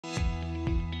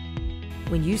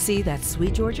When you see that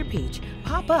sweet Georgia peach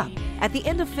pop up at the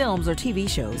end of films or TV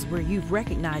shows where you've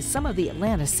recognized some of the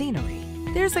Atlanta scenery,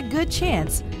 there's a good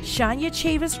chance Shaunya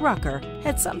Chavis-Rucker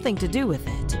had something to do with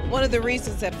it. One of the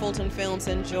reasons that Fulton Films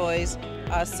enjoys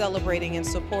celebrating and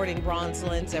supporting Bronze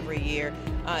Lens every year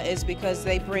is because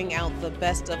they bring out the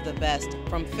best of the best,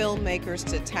 from filmmakers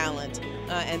to talent,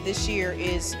 and this year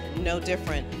is no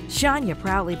different. Shaunya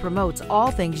proudly promotes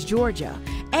all things Georgia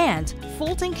and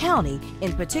Fulton County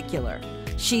in particular.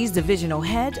 She's divisional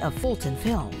head of Fulton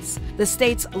Films, the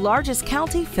state's largest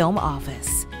county film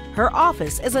office. Her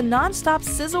office is a nonstop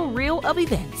sizzle reel of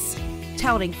events,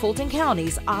 touting Fulton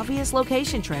County's obvious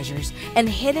location treasures and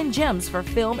hidden gems for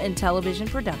film and television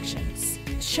productions.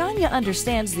 Shaunya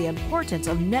understands the importance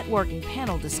of networking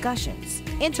panel discussions,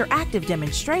 interactive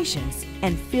demonstrations,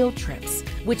 and field trips,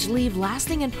 which leave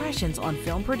lasting impressions on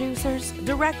film producers,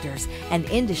 directors, and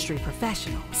industry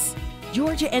professionals.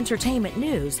 Georgia Entertainment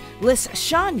News lists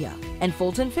Shaunya and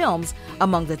Fulton Films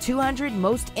among the 200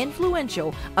 most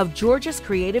influential of Georgia's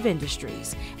creative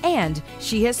industries, and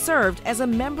she has served as a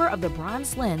member of the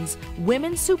Bronze Lens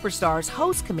Women Superstars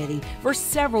Host Committee for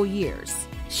several years.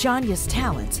 Shaunya's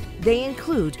talents, they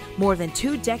include more than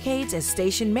 2 decades as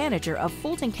station manager of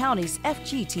Fulton County's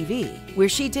FGTV, where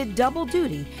she did double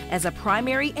duty as a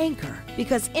primary anchor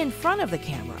because in front of the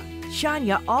camera,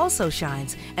 Shaunya also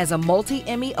shines as a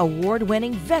multi-Emmy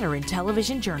award-winning veteran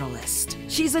television journalist.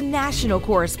 She's a national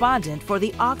correspondent for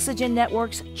the Oxygen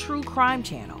Network's True Crime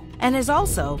Channel and has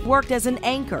also worked as an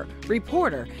anchor,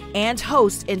 reporter, and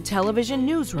host in television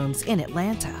newsrooms in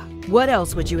Atlanta. What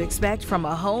else would you expect from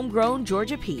a homegrown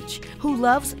Georgia peach who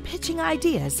loves pitching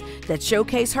ideas that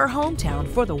showcase her hometown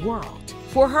for the world,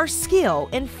 for her skill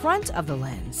in front of the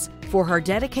lens, for her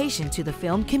dedication to the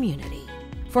film community,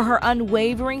 for her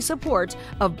unwavering support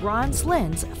of Bronze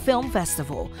Lens Film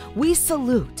Festival? We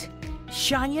salute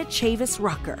Shaunya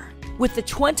Chavis-Rucker with the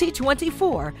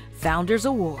 2024 Founders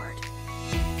Award.